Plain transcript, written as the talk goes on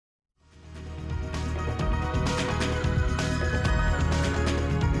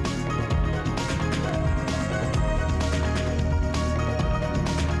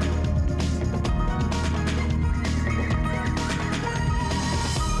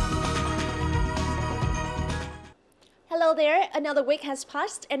Hello there, another week has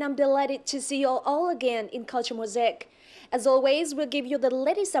passed and I'm delighted to see you all again in Culture Mosaic. As always, we'll give you the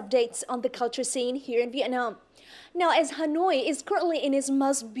latest updates on the culture scene here in Vietnam. Now, as Hanoi is currently in its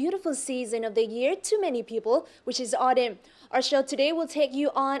most beautiful season of the year to many people, which is autumn, our show today will take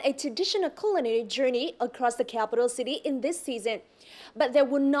you on a traditional culinary journey across the capital city in this season. But there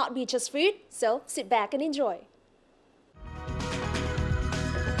will not be just food, so sit back and enjoy.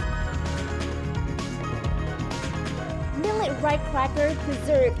 Millet ripe cracker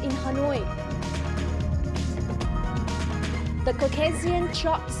preserved in Hanoi. The Caucasian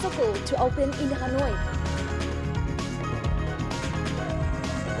chopped suckle to open in Hanoi.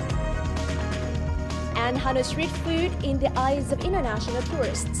 And Hanoi street food in the eyes of international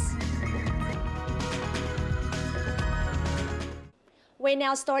tourists. We're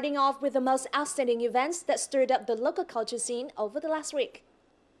now starting off with the most outstanding events that stirred up the local culture scene over the last week.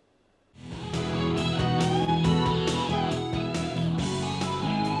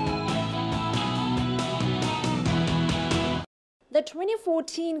 The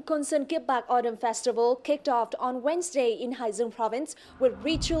 2014 Concern Give Back Autumn Festival kicked off on Wednesday in Hai Dương Province with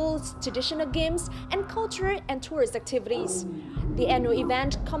rituals, traditional games, and culture and tourist activities. The annual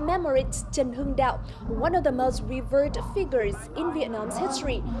event commemorates Trần Hưng Đạo, one of the most revered figures in Vietnam's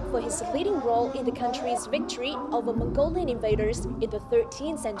history, for his leading role in the country's victory over Mongolian invaders in the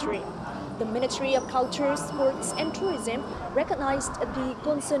 13th century. The Ministry of Culture, Sports and Tourism recognized the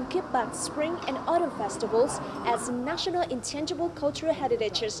Concern Give Back Spring and Autumn Festivals as national intangible cultural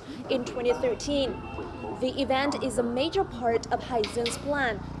heritages in 2013. The event is a major part of Hai Dung's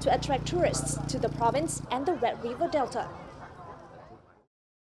plan to attract tourists to the province and the Red River Delta.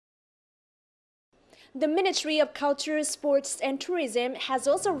 The Ministry of Culture, Sports and Tourism has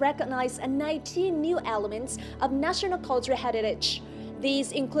also recognized 19 new elements of national cultural heritage.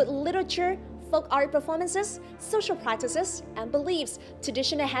 These include literature, folk art performances, social practices and beliefs,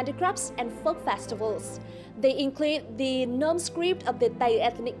 traditional handicrafts and folk festivals. They include the Nom script of the Tây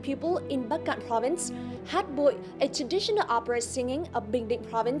ethnic people in Bắc Cạn Province, Hát Bội, a traditional opera singing of Bình Định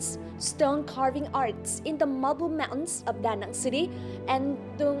Province, stone carving arts in the Marble Mountains of Da Nang City, and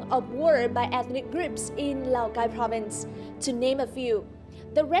Tung of War by ethnic groups in Lào Cai Province, to name a few.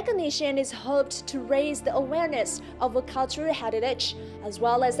 The recognition is hoped to raise the awareness of a cultural heritage, as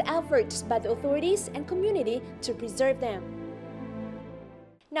well as efforts by the authorities and community to preserve them.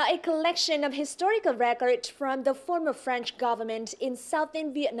 Now, a collection of historical records from the former French government in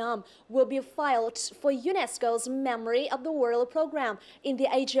southern Vietnam will be filed for UNESCO's Memory of the World program in the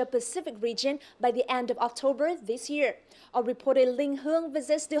Asia-Pacific region by the end of October this year. Our reporter Linh Hương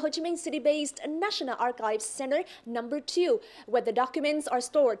visits the Ho Chi Minh City-based National Archives Center number 2, where the documents are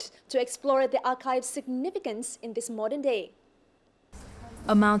stored, to explore the archive's significance in this modern day.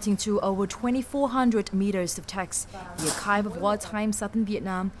 Amounting to over 2,400 meters of text, the archive of wartime southern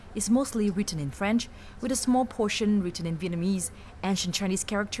Vietnam is mostly written in French, with a small portion written in Vietnamese, ancient Chinese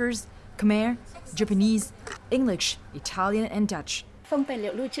characters, Khmer, Japanese, English, Italian and Dutch. Phong tài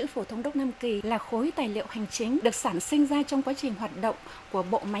liệu lưu trữ phổ thống đốc Nam Kỳ là khối tài liệu hành chính được sản sinh ra trong quá trình hoạt động của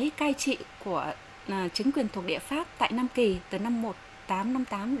bộ máy cai trị của chính quyền thuộc địa Pháp tại Nam Kỳ từ năm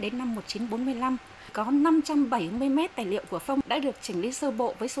 1858 đến năm 1945. Có 570 mét tài liệu của Phong đã được chỉnh lý sơ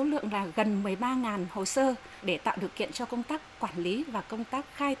bộ với số lượng là gần 13.000 hồ sơ để tạo điều kiện cho công tác quản lý và công tác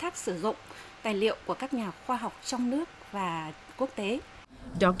khai thác sử dụng tài liệu của các nhà khoa học trong nước và quốc tế.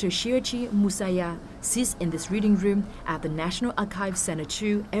 Dr. Shirchi Musaya sits in this reading room at the National Archives Center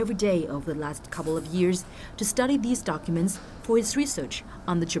 2 every day over the last couple of years to study these documents for his research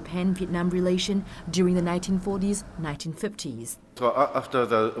on the Japan-Vietnam relation during the 1940s, 1950s. So after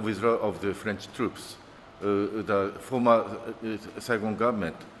the withdrawal of the French troops, the former Saigon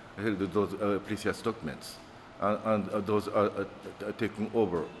government held those precious documents, and those are taken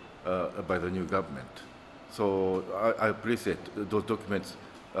over by the new government. So I appreciate those documents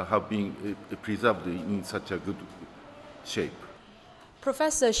have been preserved in such a good shape.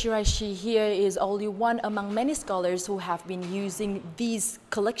 Professor Shiraishi here is only one among many scholars who have been using these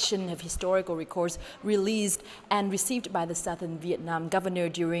collection of historical records released and received by the Southern Vietnam governor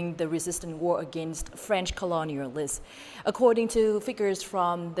during the resistance war against French colonialists. According to figures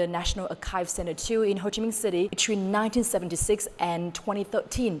from the National Archives Center 2 in Ho Chi Minh City between 1976 and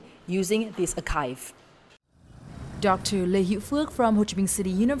 2013, using this archive. Dr. Lê Hữu Phước from Ho Chi Minh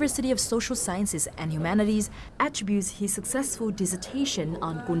City University of Social Sciences and Humanities attributes his successful dissertation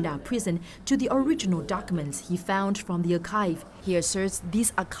on Côn Đảo prison to the original documents he found from the archive. He asserts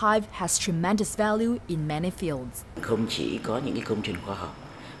this archive has tremendous value in many fields. Không chỉ có những cái công trình khoa học,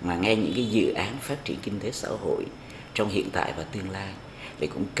 mà ngay những cái dự án phát triển kinh tế xã hội trong hiện tại và tương lai, thì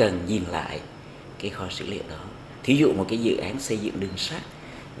cũng cần nhìn lại cái kho sử liệu đó Thí dụ một cái dự án xây dựng đường sắt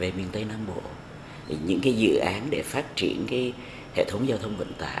về miền Tây Nam Bộ, những cái dự án để phát triển cái hệ thống giao thông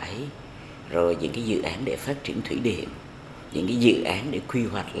vận tải, rồi những cái dự án để phát triển thủy điện, những cái dự án để quy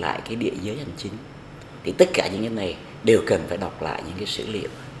hoạch lại cái địa giới hành chính. Thì tất cả những cái này đều cần phải đọc lại những cái sử liệu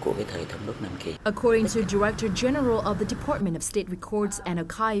của cái thời thống đốc Nam Kỳ. According to Director General of the Department of State Records and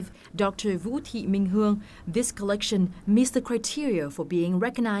Archive, Dr. Vũ Thị Minh Hương, this collection meets the criteria for being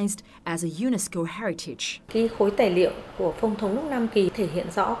recognized as a UNESCO heritage. Cái khối tài liệu của Phong thống đốc Nam Kỳ thể hiện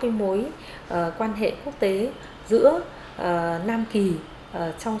rõ cái mối quan hệ quốc tế giữa Nam Kỳ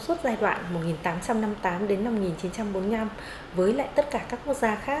trong suốt giai đoạn 1858 đến năm 1945 với lại tất cả các quốc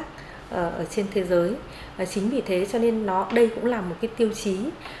gia khác ở trên thế giới. Chính vì thế cho nên đây cũng là một cái tiêu chí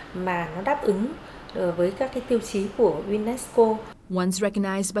mà nó đáp ứng với các cái tiêu chí của UNESCO. Once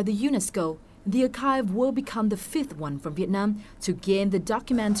recognized by the UNESCO, the archive will become the fifth one from Vietnam to gain the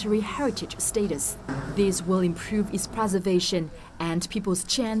documentary heritage status. This will improve its preservation and people's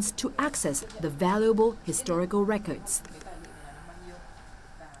chance to access the valuable historical records.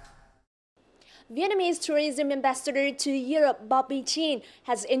 Vietnamese tourism ambassador to Europe Bobby Chin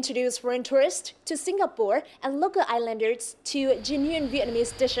has introduced foreign tourists to Singapore and local islanders to genuine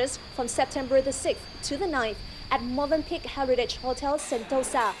Vietnamese dishes from September the 6th to the 9th at Movenpick Heritage Hotel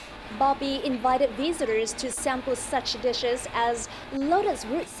Sentosa. Bobby invited visitors to sample such dishes as lotus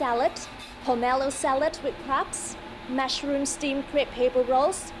root salad, pomelo salad with crabs, mushroom steamed crepe paper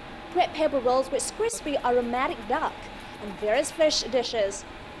rolls with crispy aromatic duck, and various fish dishes.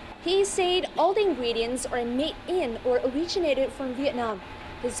 He said all the ingredients are made in or originated from Vietnam.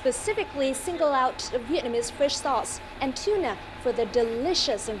 He specifically singled out Vietnamese fish sauce and tuna for their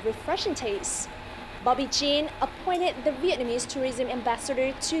delicious and refreshing taste. Bobby Chin appointed the Vietnamese tourism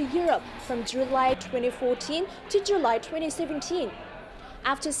ambassador to Europe from July 2014 to July 2017.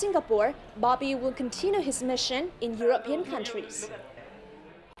 After Singapore, Bobby will continue his mission in European countries.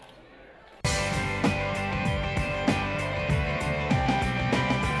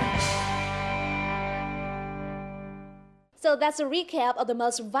 So that's a recap of the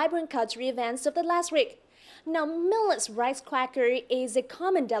most vibrant cultural events of the last week. Now, millet's rice cracker is a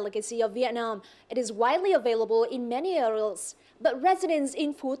common delicacy of Vietnam. It is widely available in many areas. But residents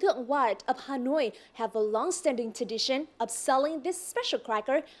in Phu Thượng Wat of Hanoi have a long-standing tradition of selling this special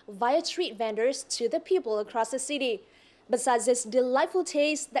cracker via street vendors to the people across the city. Besides this delightful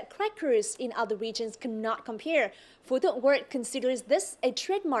taste that crackers in other regions cannot compare, Phu Thượng Wat considers this a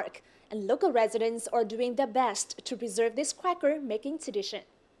trademark, and local residents are doing their best to preserve this cracker-making tradition.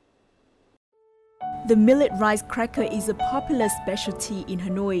 The millet rice cracker is a popular specialty in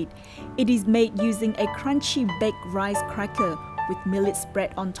Hanoi. It is made using a crunchy baked rice cracker with millet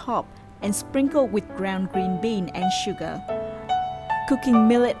spread on top and sprinkled with ground green bean and sugar. Cooking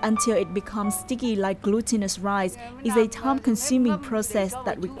millet until it becomes sticky like glutinous rice is a time-consuming process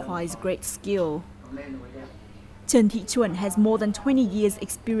that requires great skill. Trần Thị Chuan has more than 20 years'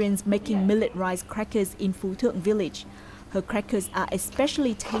 experience making millet rice crackers in Phu Thượng village. Her crackers are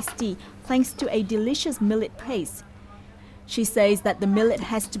especially tasty thanks to a delicious millet paste. She says that the millet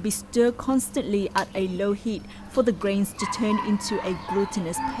has to be stirred constantly at a low heat for the grains to turn into a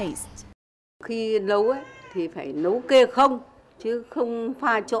glutinous paste. Khi nấu ấy, thì phải nấu kê không, chứ không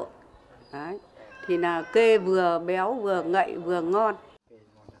pha trộn. Đấy. Thì là kê vừa béo, vừa ngậy, vừa ngon.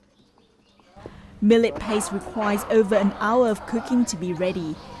 Millet paste requires over an hour of cooking to be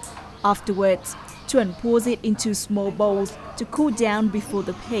ready. Afterwards, Chuan pours it into small bowls to cool down before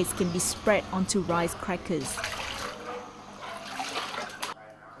the paste can be spread onto rice crackers.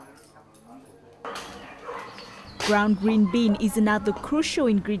 Ground green bean is another crucial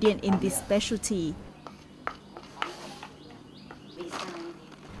ingredient in this specialty.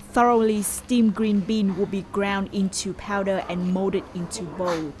 Thoroughly steamed green bean will be ground into powder and molded into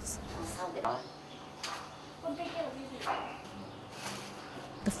bowls.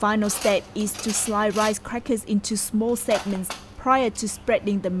 The final step is to slice rice crackers into small segments prior to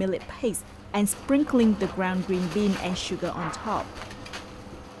spreading the millet paste and sprinkling the ground green bean and sugar on top.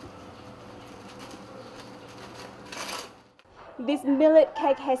 This millet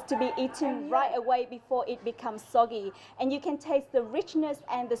cake has to be eaten right away before it becomes soggy, and you can taste the richness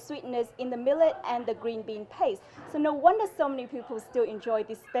and the sweetness in the millet and the green bean paste. So no wonder so many people still enjoy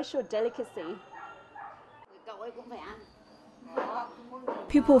this special delicacy.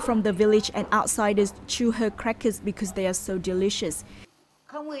 People from the village and outsiders chew her crackers because they are so delicious.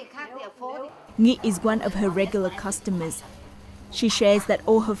 Nghị is one of her regular customers. She shares that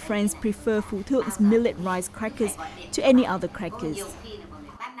all her friends prefer Phu Thượng millet rice crackers to any other crackers.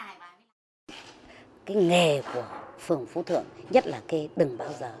 Cái nghề của phường Phú Thượng, nhất là Kê, đừng bao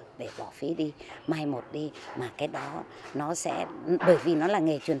giờ để bỏ phí đi, mai một đi, mà cái đó nó sẽ, bởi vì nó là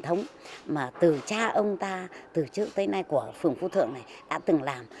nghề truyền thống mà từ cha ông ta từ trước tới nay của phường Phú Thượng này đã từng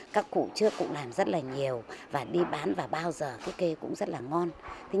làm, các cụ trước cũng làm rất là nhiều và đi bán, và bao giờ cái kê cũng rất là ngon.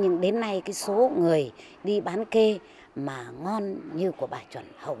 Thế nhưng đến nay cái số người đi bán kê mà ngon như của bà Chuẩn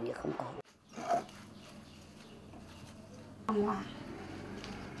hầu như không có.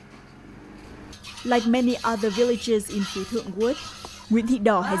 Like many other villages in Phú Thượng Wood, Nguyễn Thị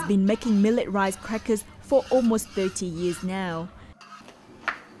Đỏ has been making millet rice crackers for almost 30 years now.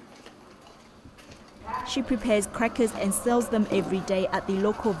 She prepares crackers and sells them every day at the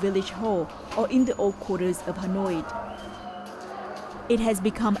local village hall or in the old quarters of Hanoi. It has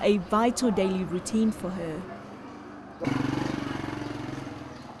become a vital daily routine for her.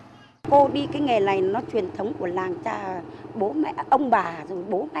 Cô đi cái nghề này nó truyền thống của làng cha, bố mẹ, ông bà rồi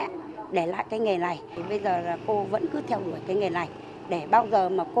bố mẹ để lại cái nghề này. Thì bây giờ là cô vẫn cứ theo đuổi cái nghề này. Để bao giờ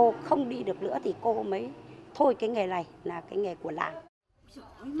mà cô không đi được nữa thì cô mới thôi cái nghề này là cái nghề của làng.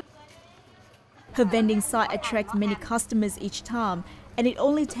 Her vending site attracts many customers each time, and it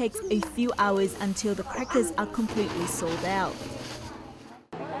only takes a few hours until the crackers are completely sold out.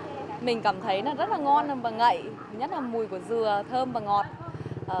 Mình cảm thấy là rất là ngon và ngậy, nhất là mùi của dừa thơm và ngọt,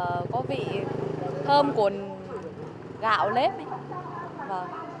 có vị thơm của gạo nếp ấy.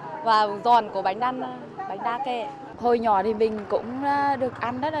 Và giòn của bánh đa kê. Hồi nhỏ thì mình cũng được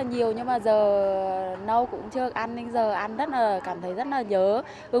ăn rất là nhiều, nhưng mà giờ lâu cũng chưa được ăn, nên giờ ăn rất là cảm thấy rất là nhớ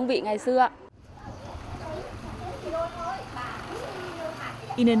hương vị ngày xưa.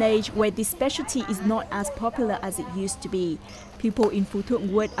 In an age where this specialty is not as popular as it used to be, people in Phú Thượng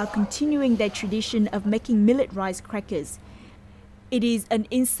Wood are continuing their tradition of making millet rice crackers. It is an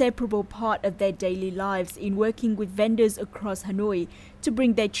inseparable part of their daily lives in working with vendors across Hanoi to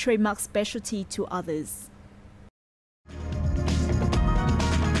bring their trademark specialty to others.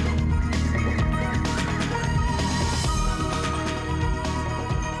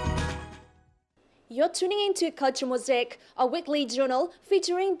 You're tuning into Culture Mosaic, a weekly journal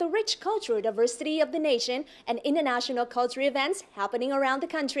featuring the rich cultural diversity of the nation and international cultural events happening around the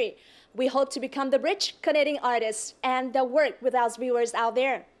country. We hope to become the bridge connecting artists and their work with us viewers out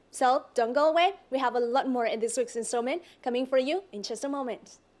there. So don't go away. We have a lot more in this week's installment coming for you in just a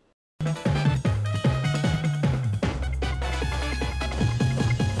moment.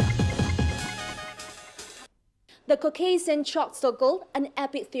 The Caucasian Chalk Circle, an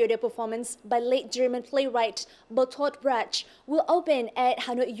epic theater performance by late German playwright Bertolt Brecht, will open at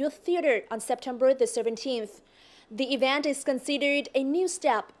Hanoi Youth Theater on September the 17th. The event is considered a new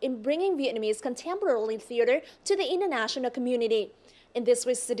step in bringing Vietnamese contemporary theater to the international community. In this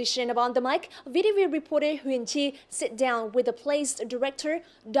week's edition of On the Mic, VTV reporter Huyền Chi sit down with the play's director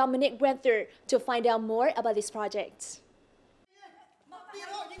Dominic Granther to find out more about this project.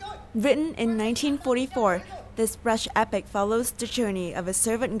 Written in 1944, this Brecht epic follows the journey of a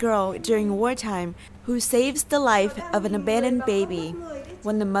servant girl during wartime who saves the life of an abandoned baby.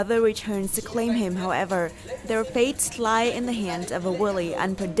 When the mother returns to claim him, however, their fates lie in the hands of a wily,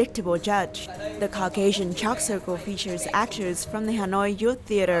 unpredictable judge. The Caucasian Chalk Circle features actors from the Hanoi Youth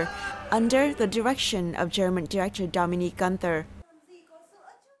Theater under the direction of German director Dominic Gunther.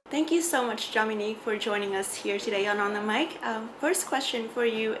 Thank you so much, Dominique, for joining us here today on the Mic. First question for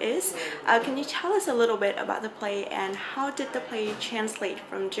you is, can you tell us a little bit about the play and how did the play translate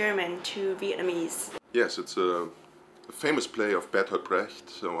from German to Vietnamese? Yes, it's a famous play of Bertolt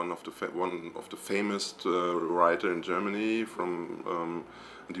Brecht, one of the famous writer in Germany. And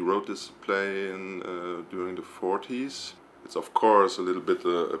he wrote this play during the 40s. It's of course a little bit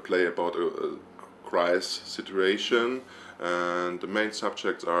a play about a crisis situation. And the main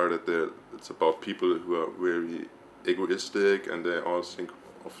subjects are that it's about people who are very egoistic and they all think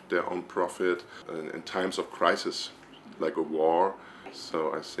of their own profit in times of crisis, like a war.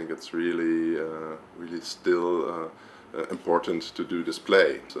 So I think it's really still important to do this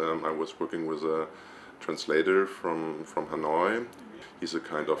play. I was working with a translator from Hanoi. He's a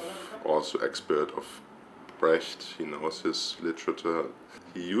kind of also expert of Brecht. He knows his literature.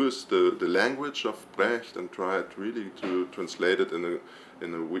 He used the language of Brecht and tried really to translate it in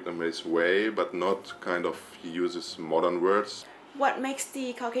a Vietnamese way, but not kind of, he uses modern words. What makes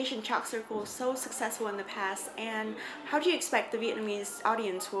the Caucasian Chalk Circle so successful in the past, and how do you expect the Vietnamese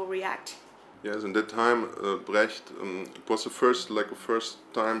audience will react? Yes, in that time, Brecht, it was the first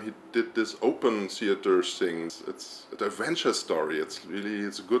time he did this open theater thing. It's an adventure story.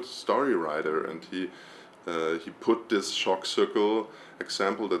 It's a good story writer, and he put this chalk circle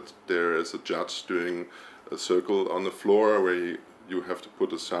example that there is a judge doing a circle on the floor where you have to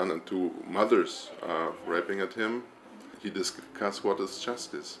put a son and two mothers raping at him. He discusses what is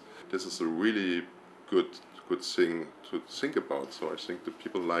justice. This is a really good thing to think about. So I think the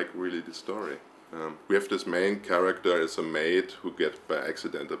people like really the story. We have this main character is a maid who gets by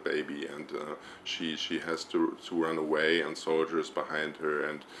accident a baby, and she has to run away, and soldiers behind her,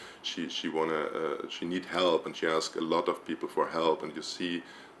 and she need help, and she asks a lot of people for help, and you see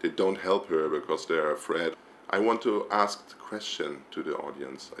they don't help her because they are afraid. I want to ask the question to the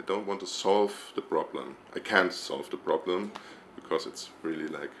audience. I don't want to solve the problem. I can't solve the problem because it's really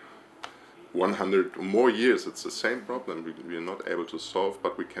like 100 or more years, it's the same problem we are not able to solve,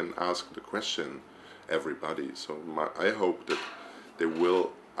 but we can ask the question, everybody. So I hope that they will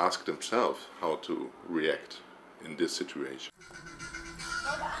ask themselves how to react in this situation.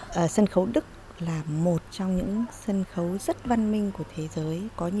 Sân khấu Đức là một trong những sân khấu rất văn minh của thế giới,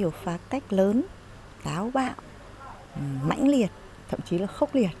 có nhiều phá cách lớn, táo bạo, mãnh liệt, thậm chí là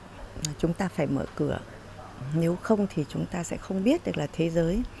khốc liệt. Chúng ta phải mở cửa, nếu không thì chúng ta sẽ không biết được là thế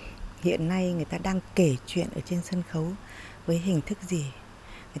giới hiện nay người ta đang kể chuyện ở trên sân khấu với hình thức gì,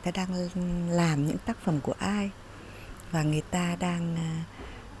 người ta đang làm những tác phẩm của ai, và người ta đang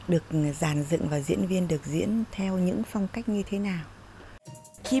được dàn dựng và diễn viên được diễn theo những phong cách như thế nào.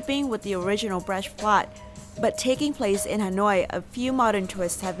 Keeping with the original Brecht plot, but taking place in Hanoi, a few modern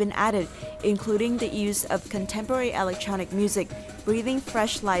twists have been added, including the use of contemporary electronic music, breathing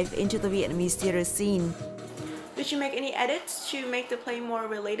fresh life into the Vietnamese theater scene. Did you make any edits to make the play more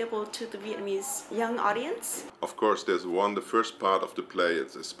relatable to the Vietnamese young audience? Of course, there's the first part of the play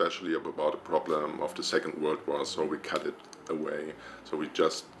is especially about the problem of the Second World War, so we cut it away. So we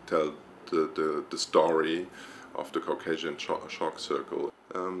just tell the story of the Caucasian shock circle.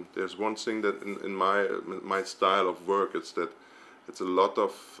 There's one thing that in my style of work is that it's a lot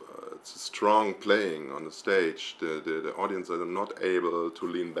of it's a strong playing on the stage. The audience are not able to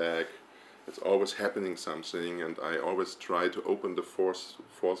lean back. It's always happening something, and I always try to open the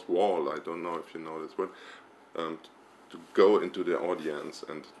fourth wall. I don't know if you know this word. To go into the audience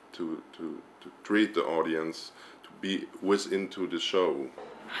and to treat the audience, to be into the show.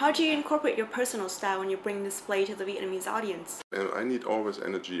 How do you incorporate your personal style when you bring this play to the Vietnamese audience? I need always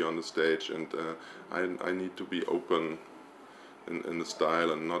energy on the stage, and I need to be open in the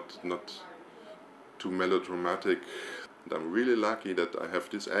style and not too melodramatic. And I'm really lucky that I have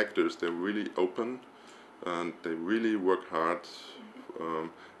these actors. They're really open, and they really work hard.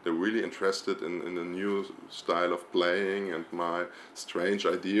 They're really interested in the new style of playing and my strange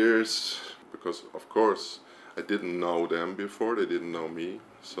ideas, because of course I didn't know them before, they didn't know me.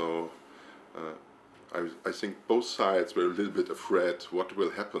 So I think both sides were a little bit afraid what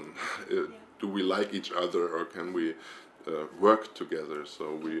will happen. Do we like each other, or can we work together?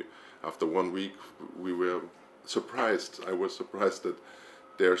 So after 1 week we were surprised. I was surprised that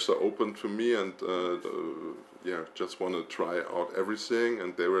they're so open to me, and just want to try out everything,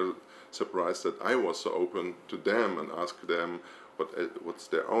 and they were surprised that I was so open to them and asked them what's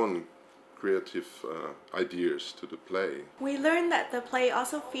their own creative ideas to the play. We learned that the play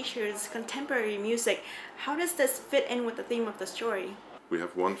also features contemporary music. How does this fit in with the theme of the story? We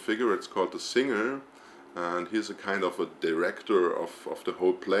have one figure, it's called the singer, and he's a kind of a director of the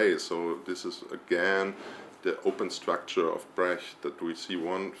whole play. So this is again the open structure of Brecht, that we see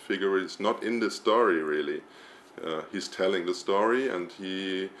one figure is not in the story really. He's telling the story, and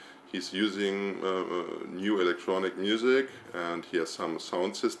he's using new electronic music, and he has some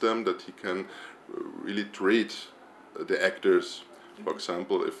sound system that he can really treat the actors. For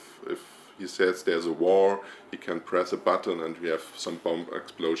example, if he says there's a war, he can press a button and we have some bomb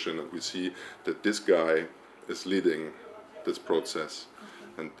explosion, and we see that this guy is leading this process.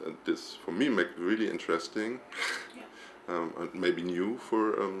 And this, for me, makes it really interesting, and maybe new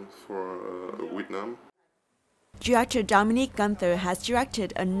for Vietnam. Director Dominique Gunther has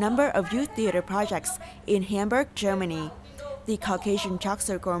directed a number of youth theater projects in Hamburg, Germany. The Caucasian Chalk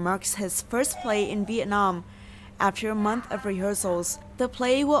Circle marks his first play in Vietnam. After a month of rehearsals, the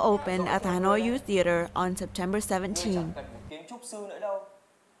play will open at the Hanoi Youth Theater on September 17.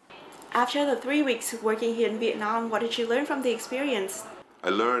 After the 3 weeks working here in Vietnam, what did you learn from the experience? I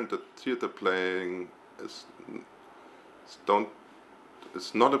learned that theater playing is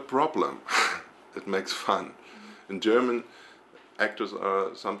not a problem. It makes fun. In German, actors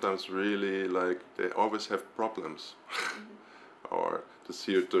are sometimes really like, they always have problems. Or the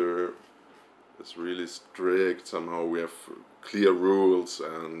theater is really strict, somehow we have clear rules,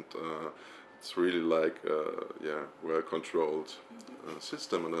 and it's really like well-controlled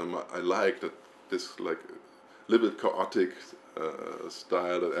system. And I like that this like little bit chaotic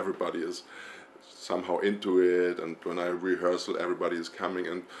style, that everybody is somehow into it, and when I rehearsal, everybody is coming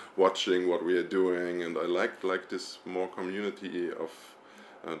and watching what we are doing, and I like this more community of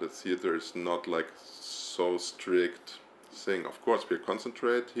the theater is not like so strict thing. Of course, we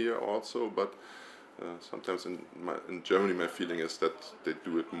concentrate here also, but sometimes in Germany my feeling is that they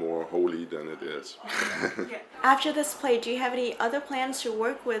do it more holy than it is. After this play, do you have any other plans to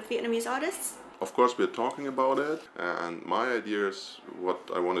work with Vietnamese artists? Of course, we're talking about it, and my idea is what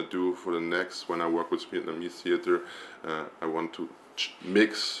I want to do for the next, when I work with Vietnamese theater, I want to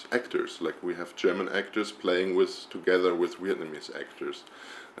mix actors, like we have German actors playing together with Vietnamese actors.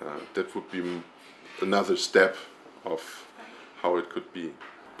 That would be another step of how it could be.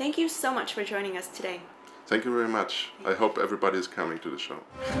 Thank you so much for joining us today. Thank you very much. I hope everybody is coming to the show.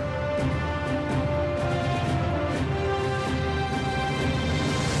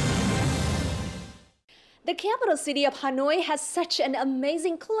 The capital city of Hanoi has such an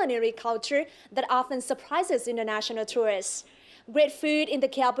amazing culinary culture that often surprises international tourists. Great food in the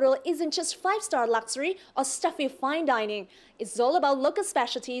capital isn't just five-star luxury or stuffy fine dining. It's all about local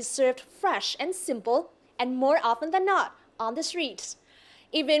specialties served fresh and simple, and more often than not, on the streets.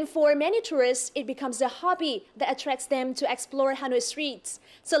 Even for many tourists, it becomes a hobby that attracts them to explore Hanoi streets.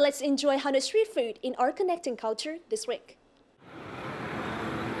 So let's enjoy Hanoi street food in our Connecting Culture this week.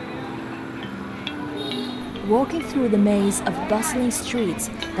 Walking through the maze of bustling streets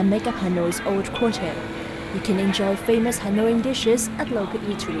that make up Hanoi's old quarter, you can enjoy famous Hanoian dishes at local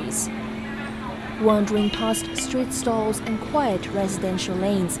eateries. Wandering past street stalls and quiet residential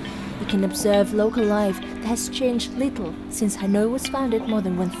lanes, you can observe local life that has changed little since Hanoi was founded more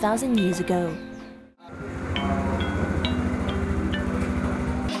than 1,000 years ago.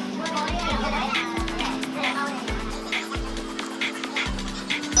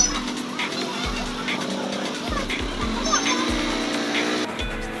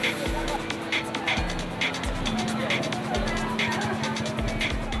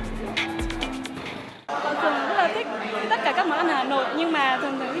 Tất cả các món ăn Hà Nội, nhưng mà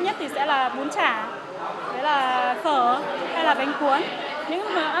thường thích nhất thì sẽ là bún chả, đấy là phở hay là bánh cuốn.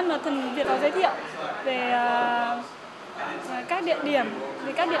 Những món ăn mà thần Việt có giới thiệu về các địa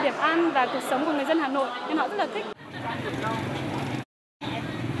điểm ăn và cuộc sống của người dân Hà Nội nên họ rất là thích.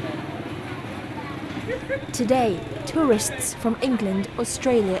 Today, tourists from England,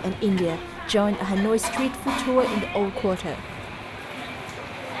 Australia and India join a Hanoi street food tour in the Old Quarter.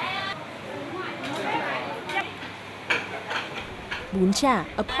 Bún chả,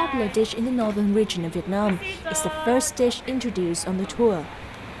 a popular dish in the northern region of Vietnam, is the first dish introduced on the tour.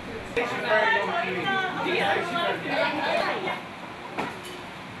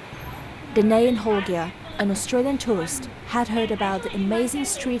 Danae Holgia, an Australian tourist, had heard about the amazing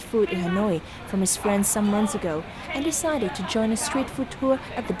street food in Hanoi from his friends some months ago and decided to join a street food tour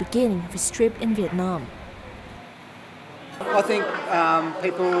at the beginning of his trip in Vietnam. I think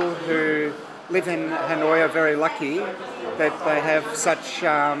people who live in Hanoi are very lucky that they have such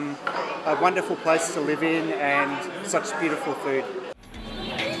a wonderful place to live in and such beautiful food.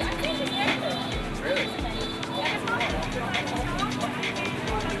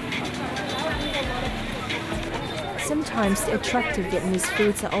 Sometimes the attractive Vietnamese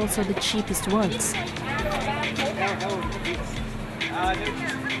foods are also the cheapest ones.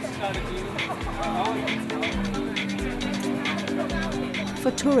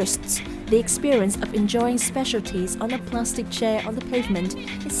 For tourists, the experience of enjoying specialties on a plastic chair on the pavement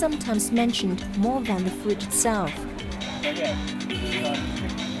is sometimes mentioned more than the food itself.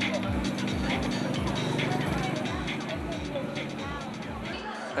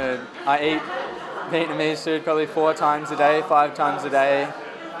 I eat Vietnamese food probably 4 times a day, 5 times a day.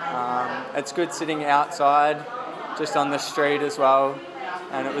 It's good sitting outside, just on the street as well.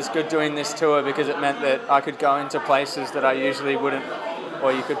 And it was good doing this tour because it meant that I could go into places that I usually wouldn't,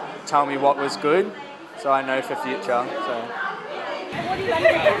 or you could tell me what was good, so I know for future. So. What do you like?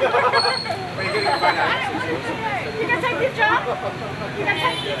 You can take your job. You can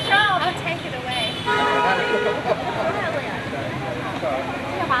take your job. I'll take it away.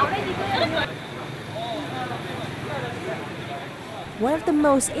 One of the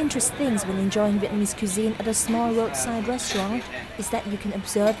most interesting things when enjoying Vietnamese cuisine at a small roadside restaurant is that you can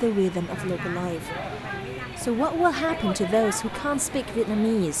observe the rhythm of local life. So what will happen to those who can't speak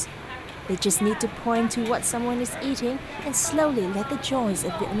Vietnamese? They just need to point to what someone is eating and slowly let the joys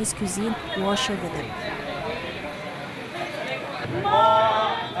of Vietnamese cuisine wash over them.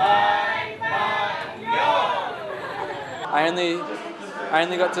 I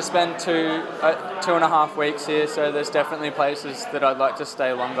only got to spend 2.5 weeks here, so there's definitely places that I'd like to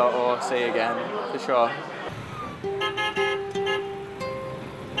stay longer or see again, for sure.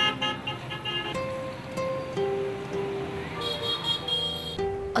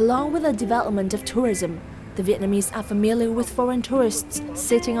 Along with the development of tourism, the Vietnamese are familiar with foreign tourists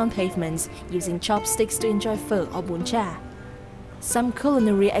sitting on pavements using chopsticks to enjoy pho or bún chả. Some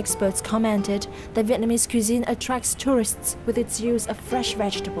culinary experts commented that Vietnamese cuisine attracts tourists with its use of fresh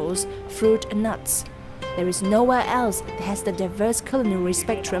vegetables, fruit and nuts. There is nowhere else that has the diverse culinary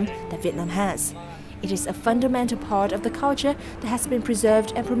spectrum that Vietnam has. It is a fundamental part of the culture that has been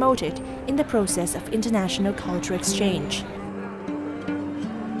preserved and promoted in the process of international cultural exchange.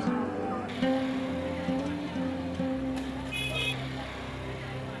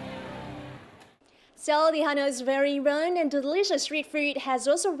 So the Hanoi's very own and delicious street food has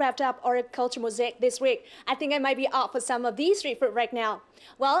also wrapped up our Culture Mosaic this week. I think I might be up for some of these street food right now.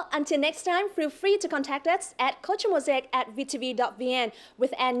 Well, until next time, feel free to contact us at culturemosaic@vtv.vn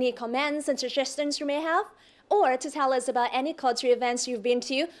with any comments and suggestions you may have, or to tell us about any culture events you've been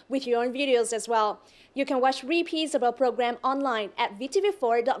to with your own videos as well. You can watch repeats of our program online at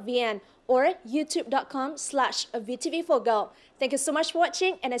vtv4.vn or youtube.com/vtv4go. Thank you so much for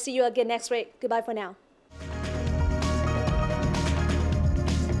watching, and I'll see you again next week. Goodbye for now.